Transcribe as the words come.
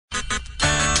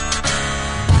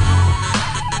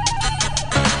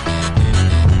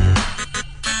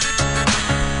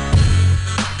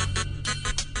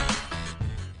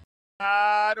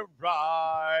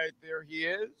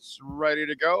It's ready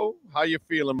to go. How you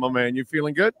feeling, my man? You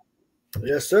feeling good?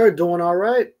 Yes, sir. Doing all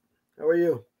right. How are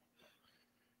you?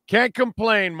 Can't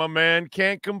complain, my man.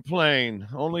 Can't complain.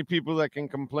 Only people that can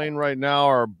complain right now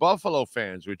are Buffalo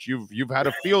fans, which you've had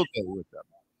a field day with them.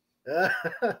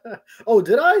 Oh,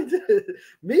 did I?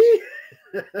 Me?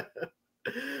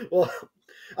 Well,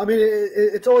 I mean,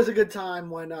 it's always a good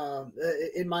time when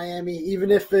in Miami,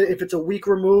 even if it's a week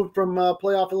removed from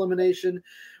playoff elimination,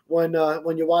 when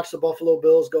you watch the Buffalo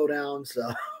Bills go down. So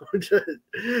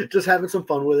just having some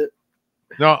fun with it.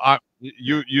 No,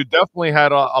 you definitely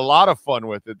had a lot of fun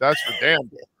with it. That's for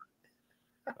damn.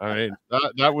 I mean,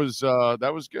 that was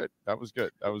good. That was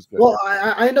good. Well,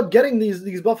 I end up getting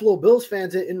these Buffalo Bills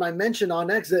fans in my mention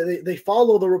on X. They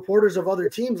follow the reporters of other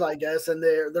teams, I guess, and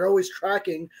they're always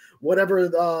tracking whatever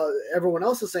everyone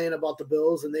else is saying about the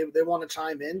Bills, and they want to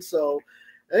chime in. So,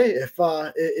 hey,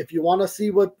 if you want to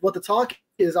see what the talk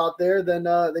is out there, then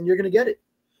you're gonna get it.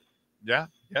 Yeah,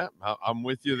 I'm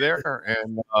with you there,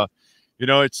 and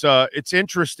it's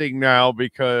interesting now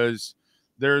because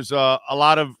there's a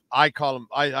lot of, I call them,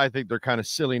 I think they're kind of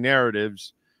silly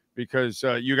narratives, because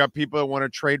you got people that want to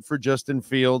trade for Justin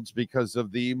Fields because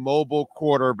of the mobile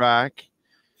quarterback.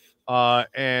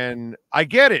 And I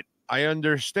get it. I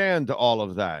understand all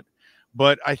of that.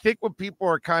 But I think what people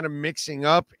are kind of mixing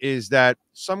up is that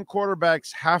some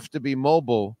quarterbacks have to be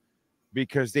mobile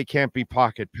because they can't be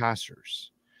pocket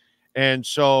passers. And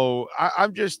so I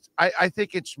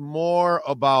think it's more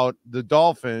about the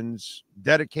Dolphins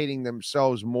dedicating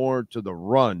themselves more to the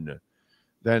run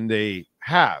than they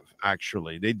have,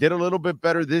 actually. They did a little bit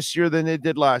better this year than they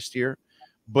did last year,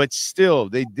 but still,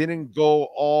 they didn't go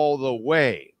all the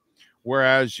way.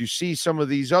 Whereas you see some of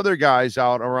these other guys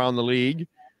out around the league,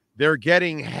 they're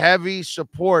getting heavy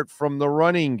support from the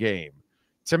running game.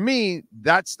 To me,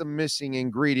 that's the missing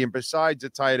ingredient besides the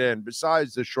tight end,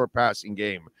 besides the short passing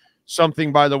game.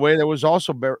 Something, by the way, that was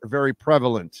also very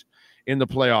prevalent in the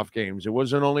playoff games. It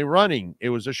wasn't only running. It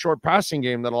was a short passing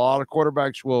game that a lot of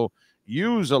quarterbacks will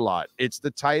use a lot. It's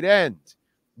the tight end.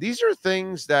 These are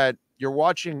things that you're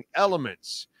watching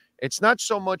elements. It's not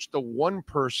so much the one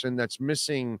person that's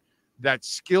missing that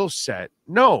skill set.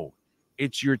 No,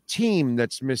 it's your team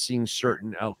that's missing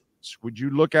certain elements. Would you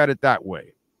look at it that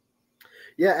way?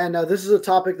 Yeah, and this is a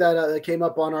topic that came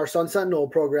up on our Sun Sentinel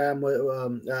program.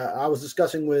 I was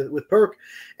discussing with Perk,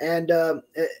 and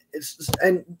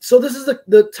so this is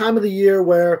the time of the year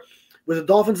where, with the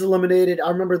Dolphins eliminated, I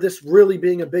remember this really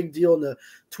being a big deal in the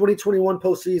 2021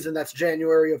 postseason. That's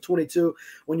January of 22,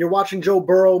 when you're watching Joe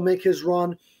Burrow make his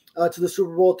run to the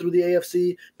Super Bowl through the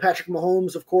AFC. Patrick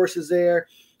Mahomes, of course, is there,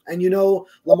 and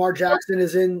Lamar Jackson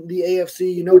is in the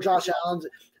AFC. Josh Allen.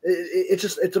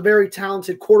 It's a very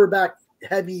talented quarterback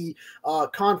heavy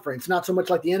conference, not so much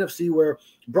like the NFC where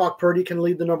Brock Purdy can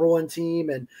lead the number one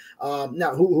team, and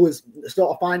now who is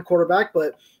still a fine quarterback,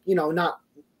 but not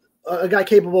a guy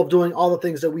capable of doing all the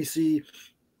things that we see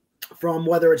from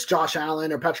whether it's Josh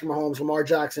Allen or Patrick Mahomes, Lamar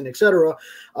Jackson, etc.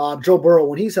 Joe Burrow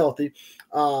when he's healthy,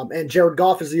 and Jared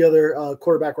Goff is the other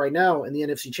quarterback right now in the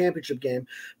NFC Championship game.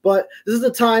 But this is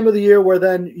the time of the year where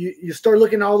then you start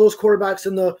looking at all those quarterbacks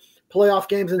in the playoff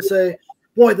games and say,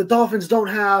 boy, the Dolphins don't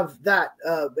have that.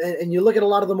 And you look at a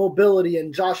lot of the mobility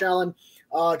and Josh Allen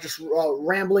just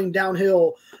rumbling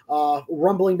downhill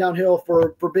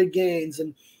for big gains.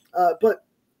 But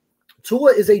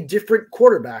Tua is a different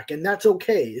quarterback, and that's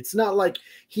okay. It's not like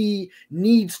he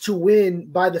needs to win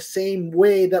by the same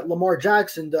way that Lamar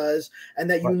Jackson does, and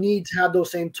that you need to have those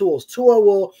same tools. Tua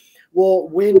will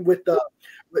win with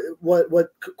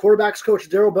what quarterbacks coach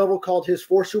Darrell Bevell called his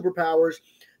 4 superpowers: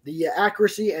 the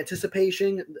accuracy,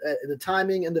 anticipation, the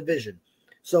timing, and the vision.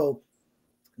 So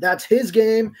that's his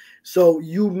game. So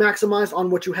you maximize on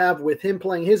what you have with him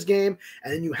playing his game.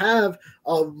 And then you have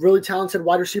a really talented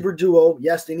wide receiver duo.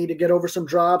 Yes, they need to get over some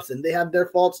drops, and they have their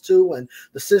faults too. And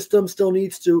the system still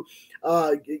needs to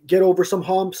get over some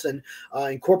humps and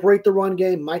incorporate the run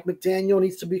game. Mike McDaniel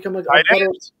needs to become a better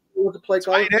play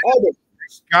caller.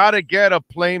 Got to get a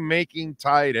playmaking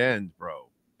tight end, bro.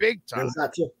 Big time. There's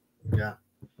that too. Yeah.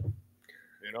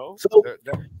 So go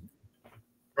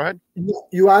ahead.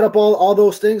 You add up all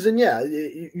those things, and yeah,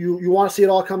 you want to see it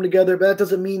all come together, but that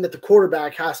doesn't mean that the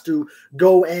quarterback has to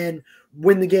go and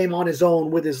win the game on his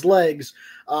own with his legs.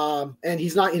 And he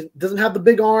doesn't have the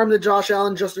big arm that Josh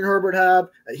Allen, Justin Herbert have.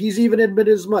 He's even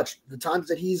admitted as much. The times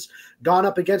that he's gone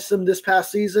up against them this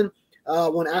past season,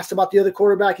 when asked about the other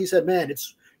quarterback, he said, man,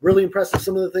 it's really impressive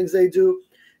some of the things they do,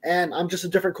 and I'm just a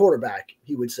different quarterback,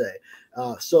 he would say.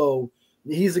 So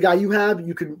He's the guy you have.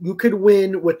 You could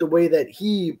win with the way that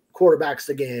he quarterbacks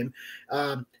the game.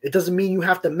 It doesn't mean you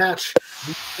have to match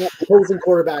the opposing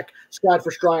quarterback stride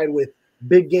for stride with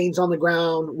big gains on the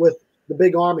ground with the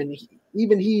big arm, and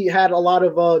even he had a lot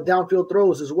of downfield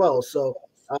throws as well. So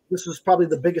this was probably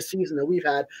the biggest season that we've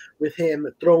had with him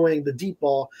throwing the deep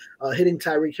ball, hitting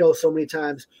Tyreek Hill so many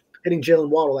times, hitting Jalen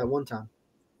Waddle at one time.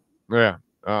 Yeah.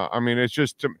 I mean, it's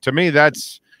just to me,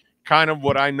 that's kind of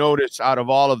what I notice out of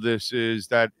all of this is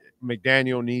that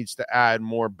McDaniel needs to add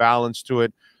more balance to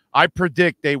it. I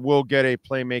predict they will get a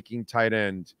playmaking tight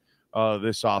end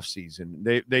this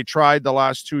offseason. They tried the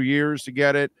last 2 years to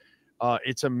get it.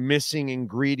 It's a missing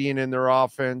ingredient in their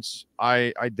offense.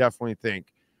 I definitely think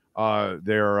they're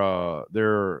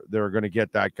going to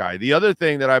get that guy. The other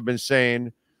thing that I've been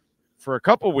saying for a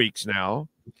couple weeks now,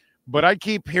 but I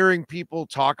keep hearing people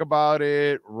talk about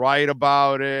it, write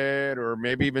about it, or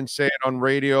maybe even say it on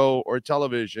radio or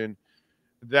television,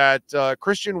 that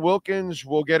Christian Wilkins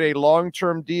will get a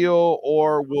long-term deal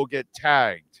or will get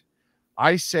tagged.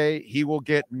 I say he will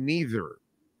get neither.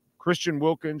 Christian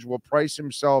Wilkins will price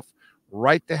himself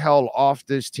right the hell off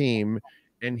this team,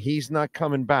 and he's not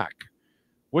coming back.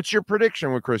 What's your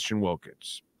prediction with Christian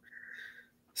Wilkins?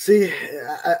 See,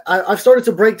 I've started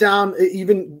to break down,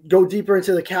 even go deeper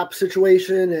into the cap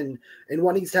situation and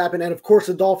what needs to happen. And, of course,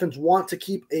 the Dolphins want to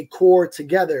keep a core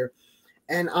together.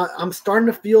 And I'm starting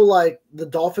to feel like the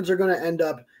Dolphins are going to end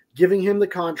up giving him the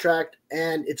contract,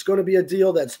 and it's going to be a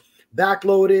deal that's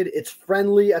backloaded. It's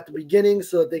friendly at the beginning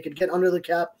so that they could get under the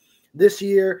cap this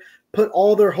year, put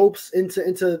all their hopes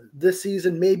into this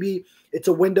season. Maybe it's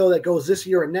a window that goes this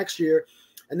year and next year.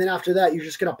 And then after that, you're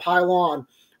just going to pile on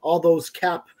all those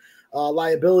cap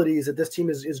liabilities that this team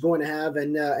is going to have.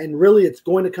 And really it's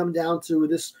going to come down to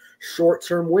this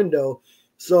short-term window.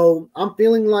 So I'm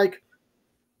feeling like,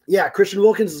 yeah, Christian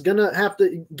Wilkins is going to have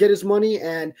to get his money,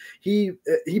 and he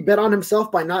bet on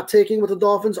himself by not taking what the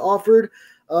Dolphins offered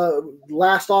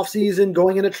last offseason,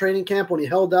 going into training camp when he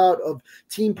held out of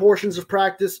team portions of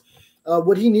practice.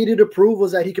 What he needed to prove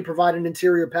was that he could provide an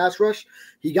interior pass rush.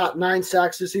 He got 9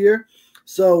 sacks this year.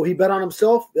 So he bet on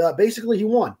himself. Basically, he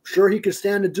won. Sure, he could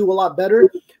stand to do a lot better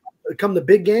come the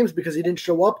big games because he didn't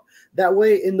show up that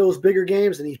way in those bigger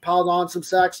games, and he piled on some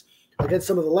sacks against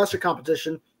some of the lesser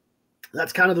competition.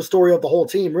 That's kind of the story of the whole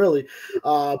team, really.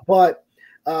 But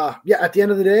at the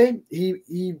end of the day,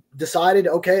 he decided,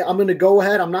 okay, I'm going to go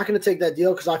ahead. I'm not going to take that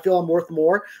deal because I feel I'm worth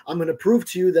more. I'm going to prove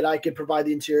to you that I can provide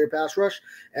the interior pass rush.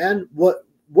 And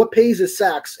what pays is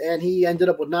sacks, and he ended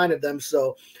up with 9 of them.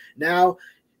 So now –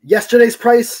 yesterday's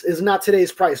price is not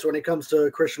today's price when it comes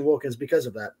to Christian Wilkins because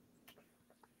of that.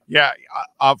 Yeah,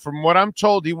 from what I'm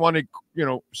told, he wanted,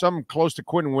 something close to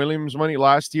Quentin Williams' money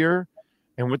last year.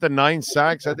 And with the 9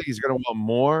 sacks, I think he's going to want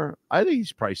more. I think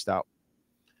he's priced out.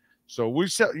 So we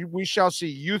shall see.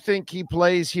 You think he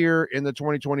plays here in the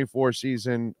 2024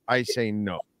 season? I say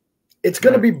no. It's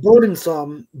going to be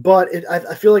burdensome, but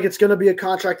I feel like it's going to be a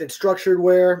contract that's structured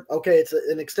where, okay, it's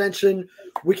an extension.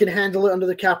 We can handle it under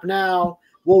the cap now.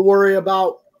 We'll worry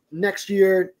about next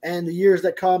year and the years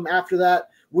that come after that.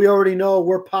 We already know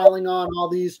we're piling on all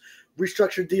these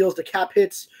restructured deals, the cap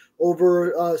hits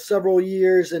over several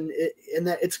years, and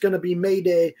that it's going to be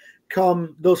Mayday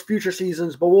come those future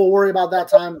seasons. But we'll worry about that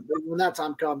time when that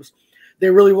time comes.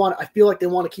 I feel like they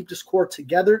want to keep this core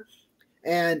together,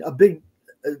 and a big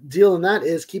deal in that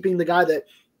is keeping the guy that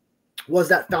was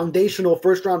that foundational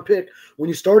first-round pick when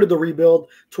you started the rebuild,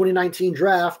 2019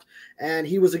 draft. And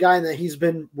he was a guy that he's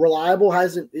been reliable.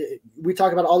 We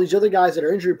talk about all these other guys that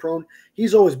are injury prone.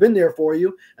 He's always been there for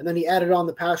you. And then he added on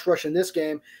the pass rush in this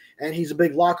game. And he's a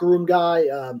big locker room guy.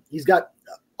 He's got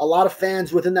a lot of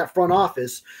fans within that front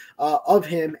office of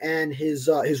him and his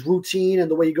routine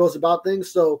and the way he goes about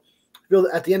things. So I feel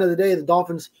that at the end of the day, the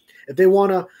Dolphins, if they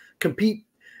want to compete,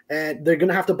 and they're going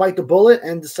to have to bite the bullet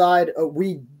and decide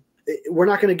we're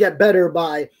not going to get better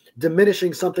by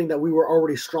diminishing something that we were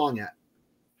already strong at.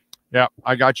 Yeah,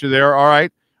 I got you there. All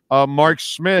right. Mark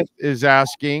Smith is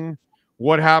asking,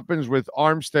 what happens with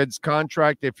Armstead's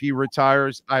contract if he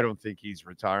retires? I don't think he's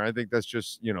retiring. I think that's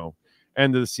just,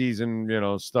 end of the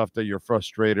season, stuff that you're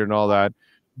frustrated and all that.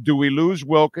 Do we lose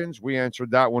Wilkins? We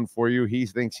answered that one for you. He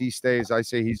thinks he stays. I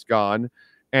say he's gone.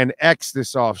 And X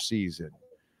this offseason.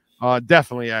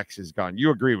 Definitely X is gone.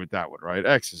 You agree with that one, right?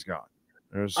 X is gone.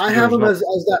 I have him as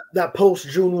that post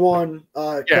June 1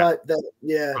 cut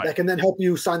that can then help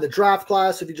you sign the draft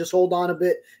class if you just hold on a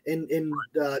bit in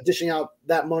dishing out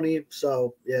that money.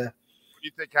 So yeah. What do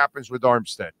you think happens with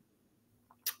Armstead?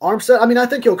 Armstead, I mean, I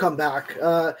think he'll come back.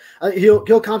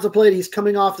 He'll contemplate. He's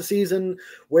coming off the season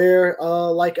where,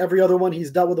 like every other one,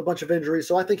 he's dealt with a bunch of injuries.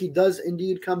 So I think he does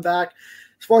indeed come back.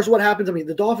 As far as what happens, I mean,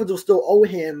 the Dolphins will still owe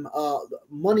him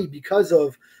money because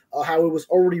of how it was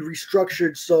already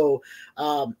restructured. So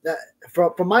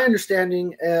from my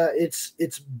understanding,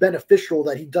 it's beneficial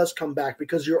that he does come back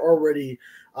because you're already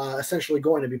essentially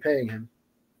going to be paying him.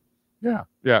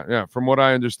 Yeah. From what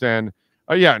I understand,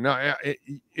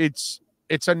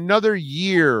 it's another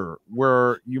year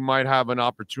where you might have an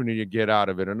opportunity to get out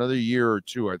of it. Another year or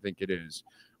two, I think it is,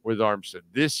 with Armstead.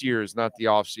 This year is not the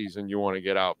offseason you want to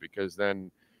get out because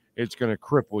then it's going to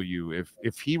cripple you.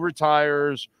 If he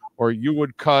retires or you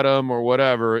would cut him or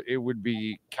whatever, it would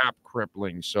be cap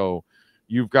crippling. So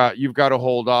you've got to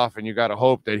hold off and you got to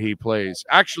hope that he plays.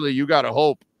 Actually, you got to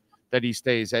hope that he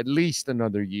stays at least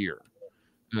another year.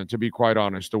 To be quite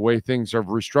honest, the way things are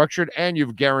restructured, and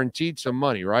you've guaranteed some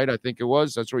money, right? I think it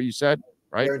was. That's what you said,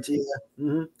 right? Guaranteed, yeah.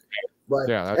 Mm-hmm. Right.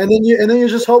 Yeah. And then you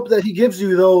just hope that he gives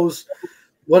you those,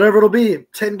 whatever it'll be,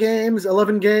 10 games,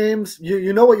 11 games.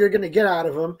 You know what you're going to get out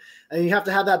of him, and you have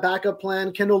to have that backup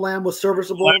plan. Kendall Lamb was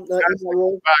serviceable in that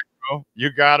role.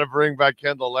 You got to bring back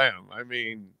Kendall Lamb. I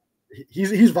mean,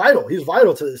 he's vital. He's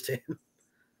vital to this team.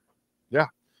 Yeah.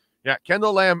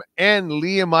 Kendall Lamb and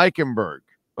Liam Eichenberg.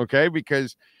 Okay,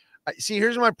 because see,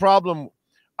 here's my problem.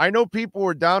 I know people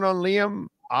were down on Liam.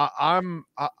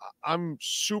 I'm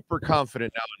super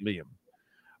confident now in Liam.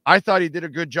 I thought he did a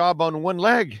good job on one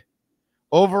leg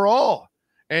overall,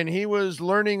 and he was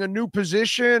learning a new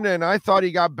position, and I thought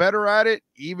he got better at it,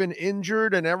 even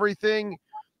injured and everything.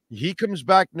 He comes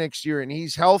back next year and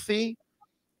he's healthy.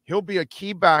 He'll be a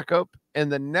key backup,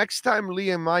 and the next time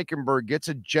Liam Eichenberg gets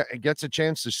a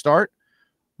chance to start,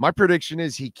 my prediction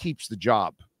is he keeps the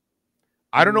job.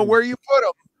 I don't know where you put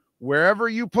him. Wherever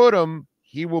you put him,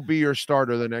 he will be your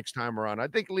starter the next time around. I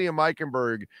think Liam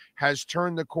Eichenberg has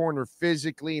turned the corner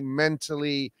physically,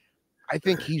 mentally. I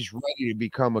think he's ready to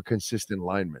become a consistent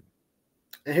lineman.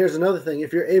 And here's another thing.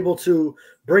 If you're able to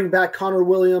bring back Connor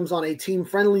Williams on a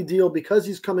team-friendly deal because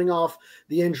he's coming off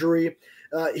the injury,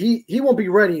 he won't be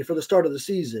ready for the start of the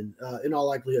season in all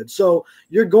likelihood. So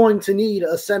you're going to need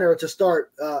a center to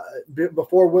start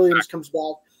before Williams comes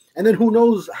back. And then who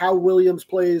knows how Williams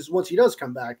plays once he does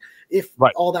come back, if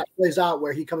all that plays out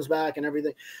where he comes back and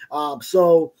everything.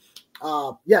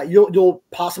 You'll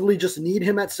possibly just need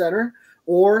him at center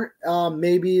or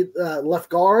maybe left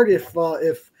guard if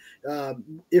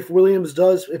Williams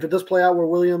if it does play out where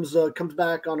Williams comes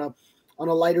back on a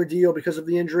lighter deal because of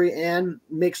the injury and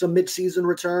makes a midseason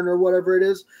return or whatever it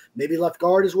is. Maybe left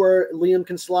guard is where Liam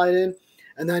can slide in.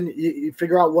 And then you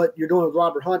figure out what you're doing with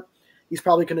Robert Hunt. He's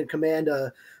probably going to command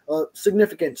a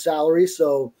significant salary.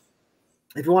 So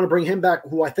if you want to bring him back,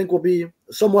 who I think will be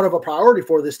somewhat of a priority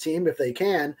for this team if they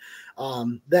can,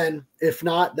 then if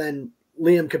not, then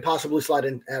Liam could possibly slide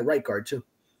in at right guard too.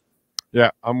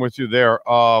 Yeah, I'm with you there.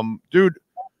 Dude,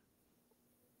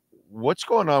 what's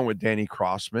going on with Danny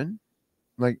Crossman?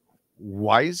 Like,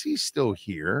 why is he still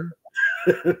here?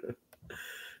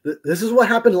 This is what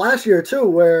happened last year too,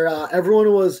 where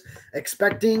everyone was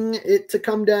expecting it to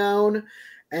come down,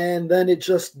 and then it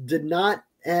just did not.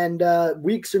 And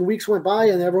weeks and weeks went by,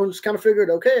 and everyone just kind of figured,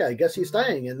 okay, I guess he's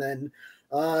staying. And then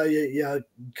you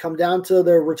come down to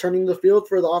they're returning to the field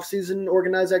for the offseason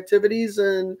organized activities,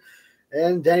 and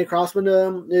Danny Crossman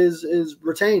is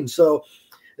retained. So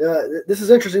this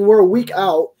is interesting. We're a week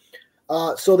out,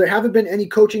 so there haven't been any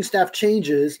coaching staff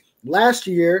changes. Last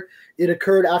year, it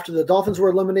occurred after the Dolphins were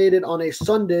eliminated on a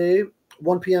Sunday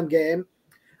 1 p.m. game.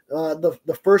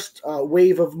 The first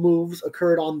wave of moves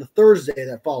occurred on the Thursday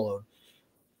that followed.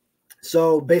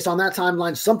 So based on that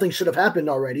timeline, something should have happened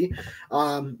already.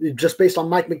 Just based on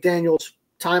Mike McDaniel's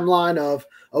timeline of,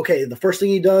 okay, the first thing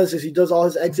he does is he does all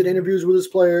his exit interviews with his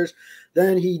players.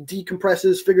 Then he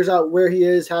decompresses, figures out where he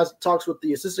is, has talks with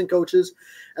the assistant coaches.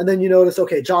 And then you notice,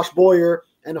 okay, Josh Boyer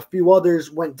and a few others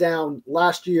went down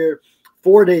last year,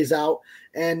 4 days out.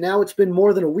 And now it's been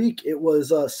more than a week. It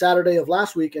was Saturday of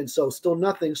last week, and so still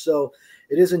nothing. So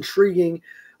it is intriguing.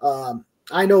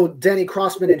 I know Danny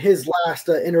Crossman in his last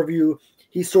interview,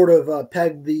 he sort of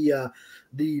pegged the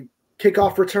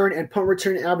kickoff return and punt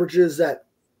return averages that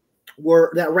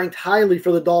ranked highly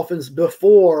for the Dolphins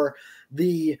before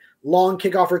the long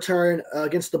kickoff return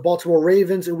against the Baltimore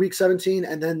Ravens in Week 17,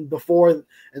 and then and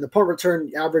the punt return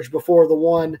average before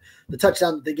the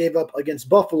touchdown that they gave up against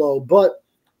Buffalo. But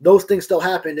those things still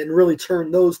happened and really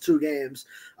turned those two games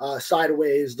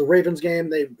sideways. The Ravens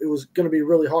game, it was going to be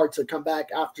really hard to come back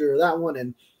after that one.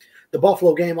 And the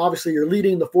Buffalo game, obviously you're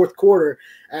leading the fourth quarter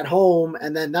at home,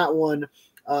 and then that one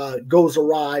goes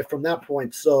awry from that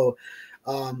point. So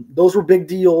Those were big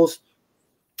deals.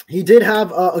 He did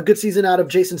have a good season out of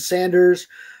Jason Sanders.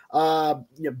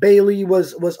 Bailey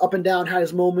was up and down, had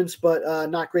his moments, but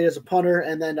not great as a punter.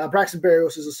 And then Braxton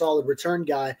Berrios is a solid return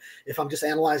guy if I'm just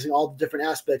analyzing all the different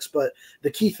aspects. But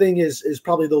the key thing is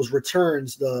probably those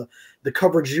returns, the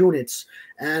coverage units,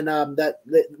 and that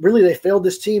really they failed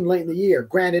this team late in the year.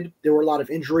 Granted, there were a lot of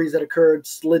injuries that occurred,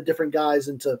 slid different guys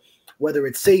into whether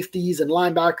it's safeties and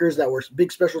linebackers that were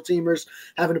big special teamers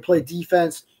having to play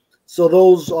defense. So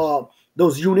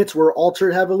those units were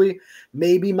altered heavily.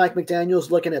 Maybe Mike McDaniel's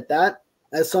looking at that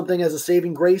as something as a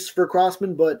saving grace for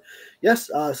Crossman, but yes,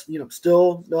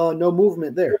 still no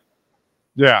movement there.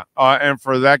 Yeah, and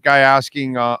for that guy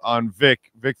asking on Vic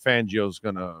Fangio's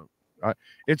gonna.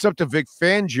 It's up to Vic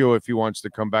Fangio if he wants to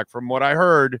come back. From what I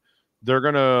heard, they're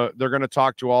gonna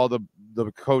talk to all the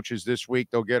coaches this week.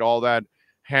 They'll get all that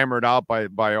hammered out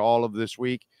by all of this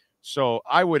week. So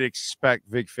I would expect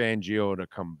Vic Fangio to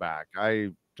come back. I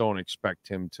don't expect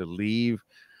him to leave.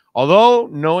 Although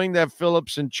knowing that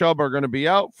Phillips and Chubb are going to be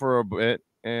out for a bit,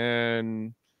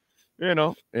 and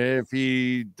if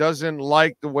he doesn't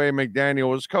like the way McDaniel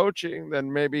was coaching,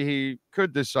 then maybe he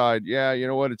could decide, yeah, you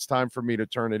know what, it's time for me to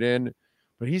turn it in.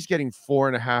 But he's getting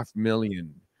 $4.5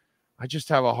 million. I just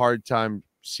have a hard time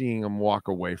seeing him walk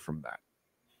away from that.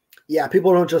 Yeah,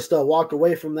 people don't just walk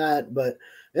away from that, but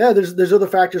yeah, there's other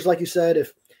factors, like you said.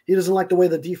 If he doesn't like the way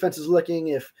the defense is looking,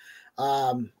 if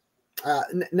now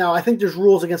I think there's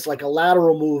rules against like a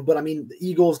lateral move, but I mean the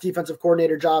Eagles' defensive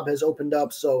coordinator job has opened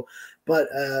up. So, but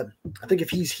I think if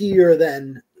he's here,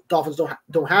 then Dolphins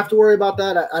don't have to worry about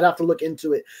that. I'd have to look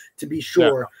into it to be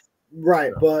sure,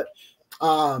 right?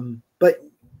 Yeah. But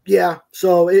yeah,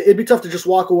 so it'd be tough to just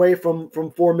walk away from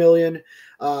 $4 million.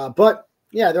 But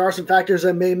yeah, there are some factors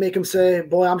that may make him say,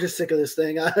 "Boy, I'm just sick of this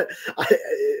thing."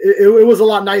 It was a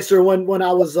lot nicer when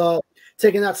I was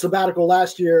taking that sabbatical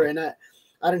last year, and I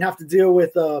didn't have to deal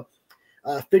with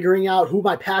figuring out who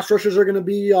my pass rushers are going to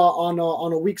be on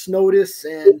a week's notice,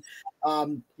 and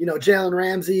Jalen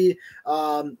Ramsey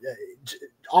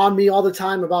on me all the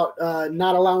time about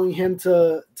not allowing him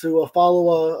to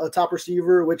follow a top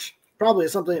receiver, which probably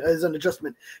is an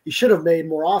adjustment he should have made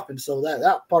more often. So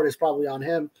that part is probably on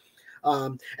him.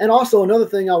 And also another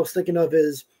thing I was thinking of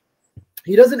is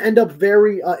he doesn't end up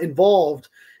very involved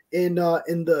in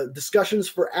the discussions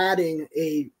for adding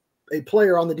a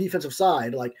player on the defensive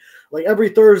side. Like every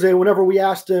Thursday, whenever we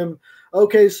asked him,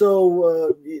 okay,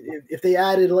 so if they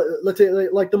added, let's say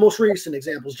like the most recent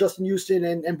examples, Justin Houston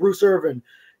and Bruce Irvin,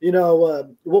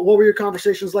 what were your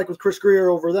conversations like with Chris Greer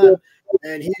over them?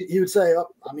 And he would say,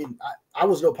 I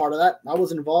was no part of that. I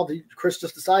wasn't involved. Chris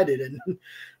just decided. And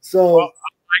so well,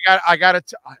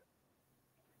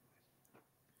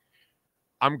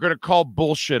 I'm going to call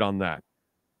bullshit on that.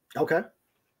 Okay.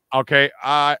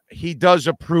 He does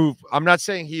approve. I'm not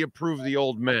saying he approved the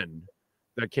old men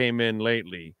that came in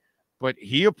lately, but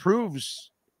he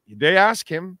approves. They ask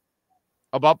him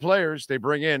about players they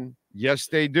bring in. Yes,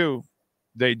 they do.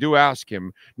 They do ask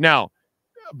him. Now,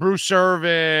 Bruce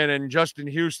Irvin and Justin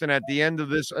Houston at the end of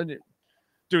this,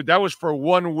 dude, that was for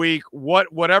 1 week.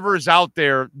 Whatever is out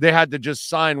there, they had to just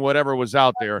sign whatever was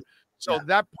out there. So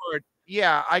that part,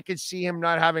 yeah, I could see him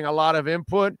not having a lot of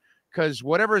input because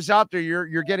whatever is out there,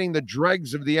 you're getting the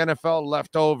dregs of the NFL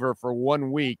left over for 1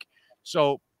 week.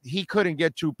 So he couldn't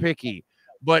get too picky.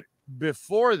 But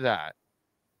before that,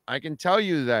 I can tell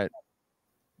you that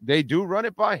they do run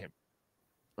it by him.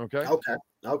 Okay.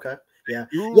 Yeah.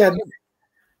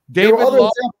 David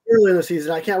earlier in the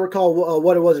season, I can't recall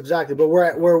what it was exactly, but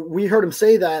where we heard him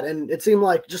say that, and it seemed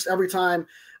like just every time.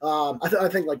 I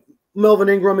think like Melvin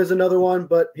Ingram is another one,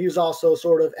 but he was also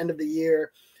sort of end of the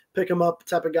year, pick him up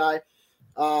type of guy.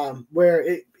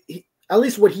 Where at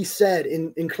least what he said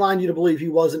inclined you to believe he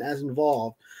wasn't as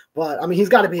involved. But I mean, he's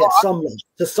got to be at some level,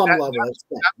 to some level.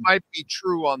 That might be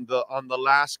true on the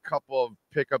last couple of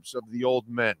pickups of the old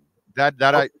men.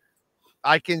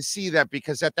 I can see that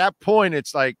because at that point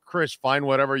it's like, Chris, find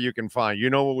whatever you can find. You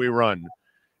know what we run,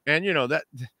 and that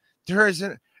there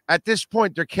isn't at this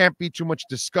point. There can't be too much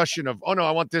discussion of, oh no,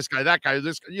 I want this guy, that guy,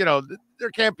 this. There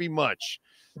can't be much.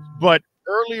 But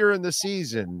earlier in the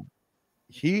season,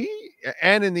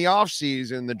 and in the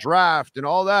offseason, the draft, and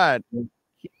all that.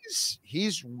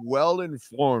 He's well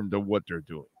informed of what they're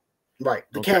doing. Right.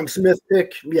 The Cam Smith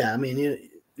pick. Yeah. I mean,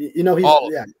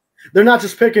 they're not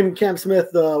just picking Cam Smith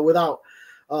without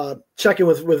checking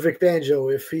with Vic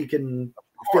Fangio if he can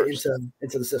fit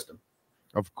into the system.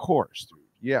 Of course, dude.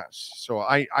 Yes. So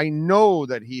I know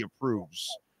that he approves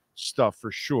stuff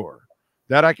for sure.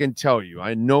 That I can tell you.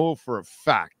 I know for a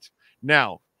fact.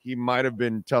 Now, he might have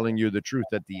been telling you the truth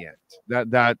at the end.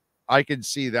 That I can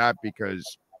see that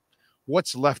because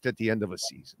what's left at the end of a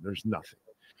season? There's nothing.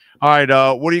 All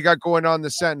right, what do you got going on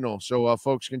the Sentinel so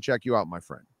folks can check you out, my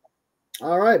friend?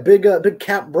 All right, big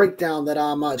cap breakdown that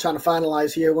I'm trying to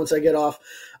finalize here once I get off.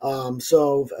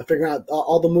 So figuring out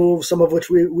all the moves, some of which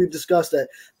we've discussed that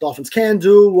Dolphins can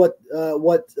do, what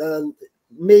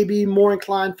may be more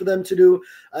inclined for them to do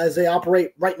as they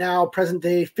operate right now, present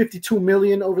day, $52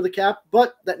 million over the cap,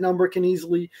 but that number can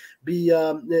easily be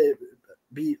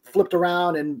flipped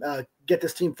around and get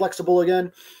this team flexible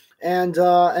again, and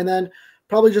then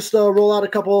probably just roll out a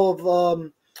couple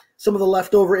of some of the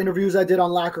leftover interviews I did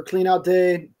on Lacquer Cleanout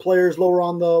Day, players lower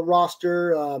on the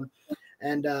roster,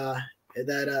 and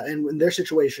their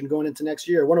situation going into next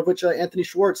year. One of which Anthony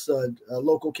Schwartz, a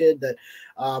local kid that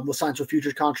was signed to a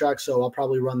futures contract, so I'll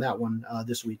probably run that one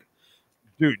this week.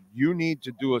 Dude, you need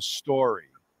to do a story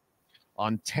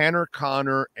on Tanner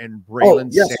Connor and Braylon. Oh,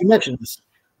 yes, Sanders. You mentioned this.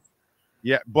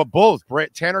 Yeah, but both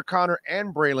Tanner Connor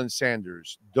and Braylon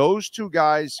Sanders, those two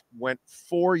guys went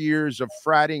 4 years of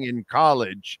fratting in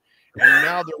college, and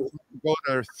now they're going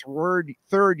to their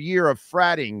third year of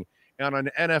fratting on an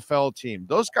NFL team.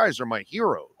 Those guys are my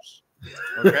heroes.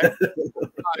 Okay,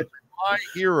 my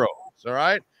heroes. All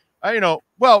right,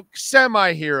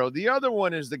 semi-hero. The other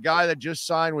one is the guy that just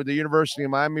signed with the University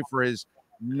of Miami for his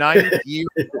 9th year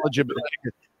eligibility.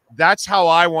 That's how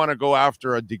I want to go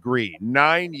after a degree.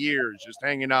 9 years just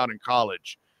hanging out in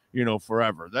college,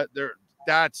 forever.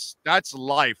 That's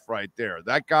life right there.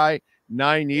 That guy,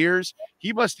 9 years,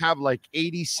 he must have like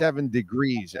 87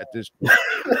 degrees at this point.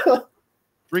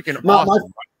 Freaking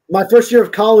awesome. My first year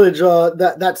of college,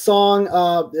 that song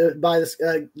by this,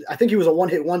 I think he was a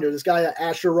one-hit wonder. This guy,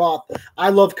 Asher Roth, I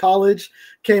Love College,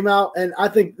 came out, and I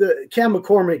think Cam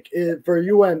McCormick for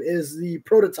UM is the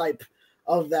prototype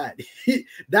of that.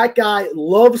 That guy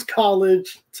loves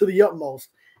college to the utmost.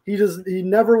 He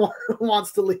never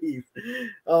wants to leave.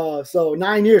 So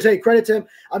 9 years. Hey, credit to him.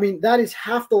 I mean, that is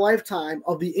half the lifetime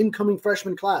of the incoming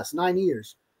freshman class. 9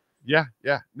 years. Yeah.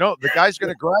 No, the guy's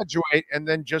going to graduate and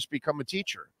then just become a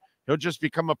teacher. He'll just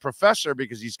become a professor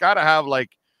because he's got to have like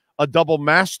a double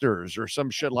master's or some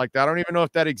shit like that. I don't even know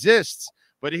if that exists,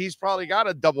 but he's probably got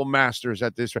a double master's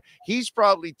at this. He's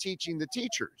probably teaching the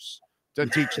teachers to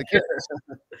teach the kids.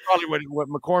 Probably what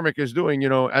McCormick is doing,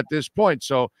 at this point.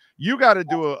 So you got to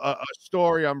do a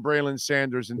story on Braylon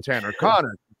Sanders and Tanner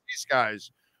Connor. These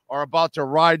guys are about to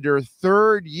ride their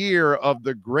third year of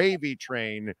the gravy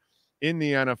train in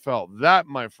the NFL. That,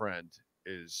 my friend,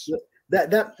 is that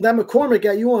McCormick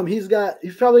at UM.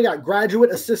 He's probably got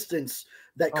graduate assistants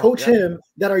that coach him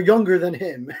that are younger than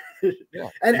him. Yeah,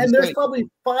 and there's probably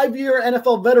 5-year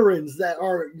NFL veterans that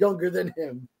are younger than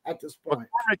him at this point.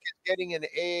 McCormick is getting an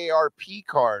AARP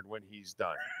card when he's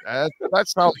done.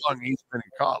 That's how long he's been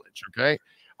in college, okay?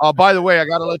 By the way, I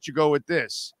got to let you go with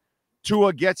this.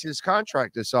 Tua gets his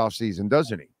contract this offseason,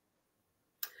 doesn't he?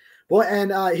 Well,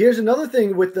 and here's another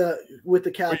thing with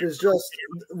the cap is just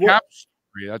cap.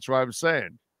 That's what I'm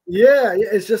saying. Yeah,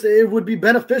 it's just it would be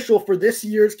beneficial for this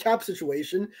year's cap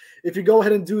situation if you go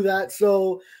ahead and do that.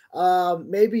 So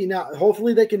maybe now,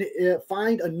 hopefully they can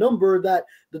find a number that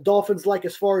the Dolphins like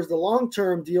as far as the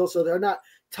long-term deal, so they're not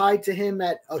tied to him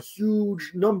at a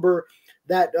huge number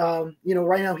that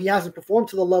right now he hasn't performed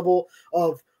to the level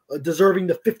of deserving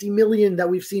the $50 million that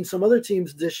we've seen some other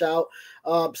teams dish out.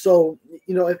 So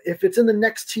if it's in the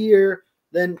next tier,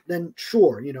 then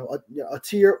sure, a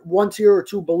tier, 1 tier or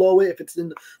 2 below it. If it's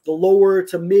in the lower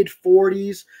to mid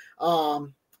 40s,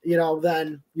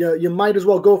 then you might as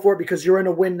well go for it because you're in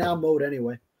a win now mode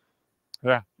anyway.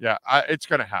 Yeah, it's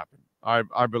going to happen.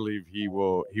 I believe he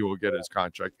will get his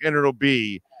contract, and it'll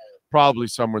be probably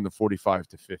somewhere in the 45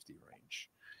 to 50 range.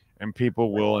 And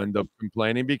people will end up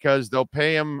complaining because they'll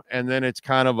pay him, and then it's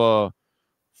kind of a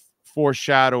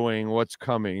foreshadowing what's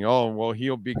coming. Oh, well,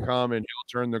 he'll become and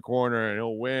he'll turn the corner and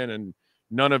he'll win, and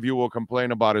none of you will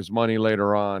complain about his money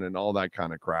later on and all that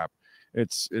kind of crap.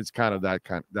 It's kind of that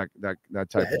type.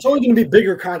 It's only going to be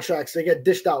bigger contracts. They get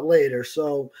dished out later.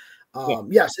 So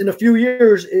yes, in a few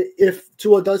years, if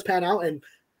Tua does pan out and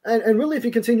really if he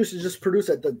continues to just produce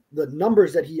at the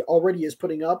numbers that he already is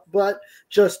putting up, but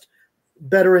just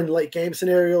better in late game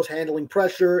scenarios, handling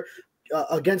pressure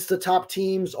against the top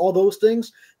teams, all those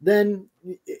things, then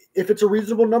if it's a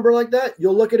reasonable number like that,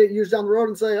 you'll look at it years down the road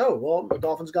and say, oh, well, the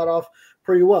Dolphins got off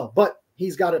pretty well. But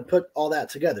he's got to put all that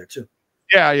together too.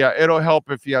 Yeah. It'll help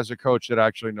if he has a coach that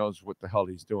actually knows what the hell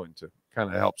he's doing to kind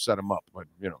of help set him up. But,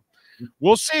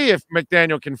 we'll see if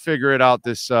McDaniel can figure it out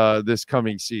this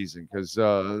coming season, because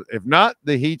if not,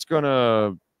 the heat's going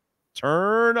to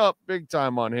turn up big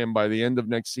time on him by the end of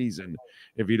next season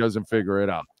if he doesn't figure it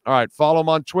out. All right, follow him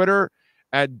on Twitter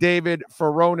at David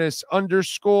Furones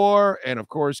 _. And, of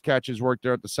course, catch his work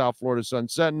there at the South Florida Sun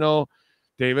Sentinel.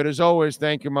 David, as always,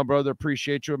 thank you, my brother.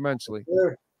 Appreciate you immensely.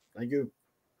 Sure. Thank you.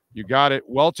 You got it.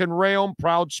 Welt Rheaume,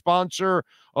 proud sponsor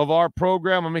of our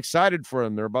program. I'm excited for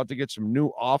them. They're about to get some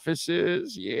new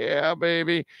offices. Yeah,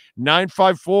 baby.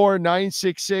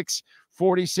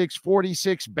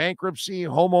 954-966-4646. Bankruptcy,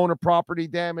 homeowner property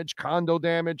damage, condo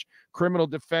damage, criminal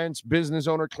defense, business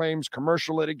owner claims,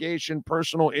 commercial litigation,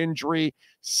 personal injury.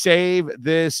 Save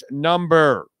this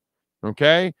number.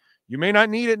 Okay? You may not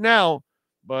need it now,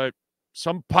 but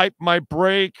some pipe might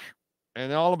break,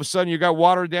 and all of a sudden you got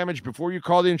water damage. Before you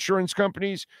call the insurance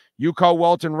companies, you call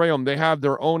Welt Rheaume. They have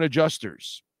their own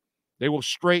adjusters. They will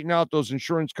straighten out those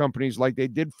insurance companies like they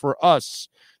did for us.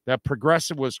 That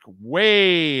Progressive was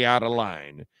way out of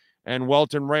line, and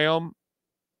Welt Rheaume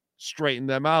straightened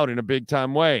them out in a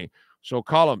big-time way. So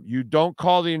call them. You don't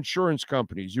call the insurance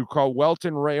companies. You call Welt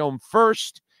Rheaume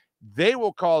first. They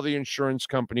will call the insurance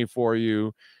company for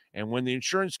you. And when the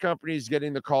insurance company is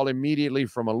getting the call immediately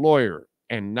from a lawyer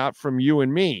and not from you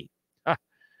and me,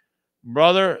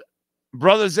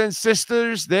 brothers and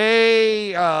sisters,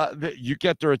 you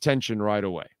get their attention right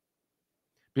away,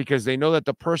 because they know that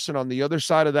the person on the other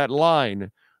side of that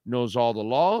line knows all the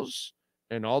laws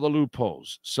and all the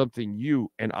loopholes, something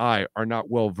you and I are not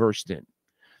well versed in.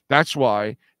 That's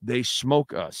why they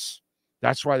smoke us.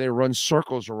 That's why they run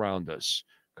circles around us,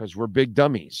 because we're big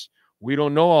dummies. We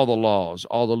don't know all the laws,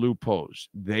 all the loopholes.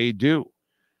 They do.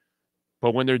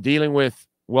 But when they're dealing with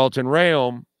Welt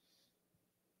Rheaume,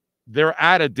 they're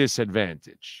at a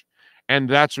disadvantage. And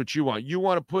that's what you want. You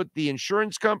want to put the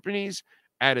insurance companies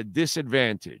at a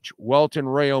disadvantage. Welt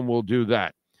Rheaume will do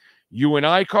that. You and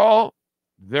I call,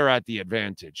 they're at the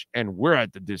advantage, and we're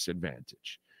at the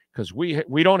disadvantage because we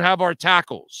don't have our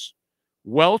tackles.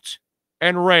 Welt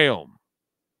Rheaume,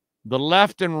 the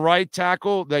left and right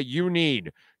tackle that you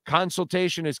need.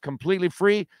 Consultation is completely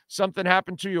free. Something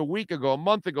happened to you a week ago, a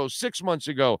month ago, 6 months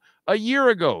ago, a year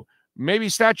ago. Maybe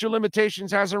statute of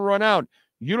limitations hasn't run out.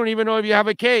 You don't even know if you have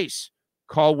a case.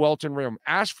 Call Welt Rheaume.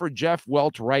 Ask for Jeff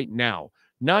Welt right now.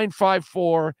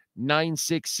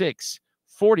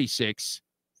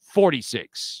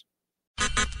 954-966-4646.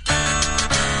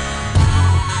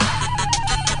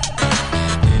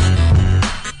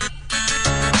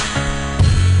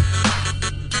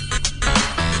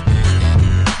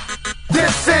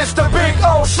 This is the